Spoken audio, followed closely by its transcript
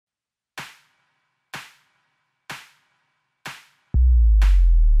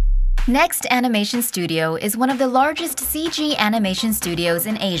Next Animation Studio is one of the largest CG animation studios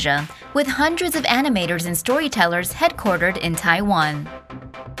in Asia, with hundreds of animators and storytellers headquartered in Taiwan.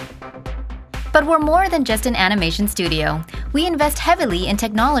 But we're more than just an animation studio. We invest heavily in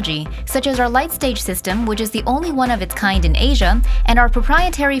technology, such as our light stage system, which is the only one of its kind in Asia, and our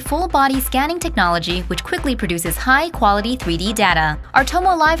proprietary full-body scanning technology, which quickly produces high-quality 3D data. Our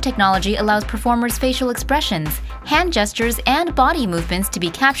Tomo Live technology allows performers' facial expressions, hand gestures, and body movements to be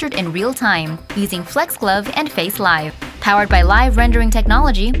captured in real time, using Flex Glove and Face Live. Powered by live rendering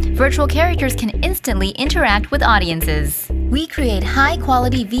technology, virtual characters can instantly interact with audiences. We create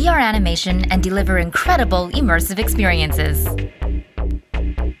high-quality VR animation and deliver incredible immersive experiences.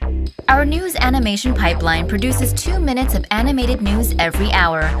 Our news animation pipeline produces 2 minutes of animated news every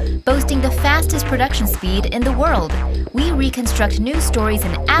hour, boasting the fastest production speed in the world. We reconstruct news stories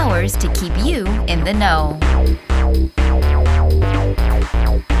in hours to keep you in the know.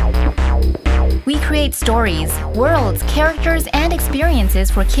 We create stories, worlds, characters, and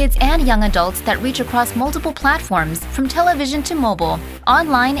experiences for kids and young adults that reach across multiple platforms, from television to mobile,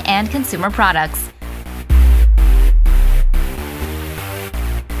 online, and consumer products.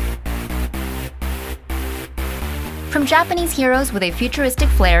 From Japanese heroes with a futuristic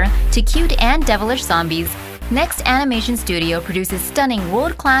flair to cute and devilish zombies, Next Animation Studio produces stunning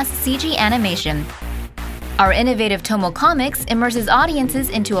world-class CG animation. Our innovative Tomo Comics immerses audiences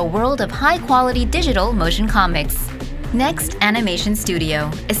into a world of high-quality digital motion comics. Next Animation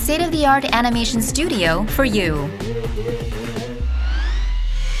Studio, a state-of-the-art animation studio for you.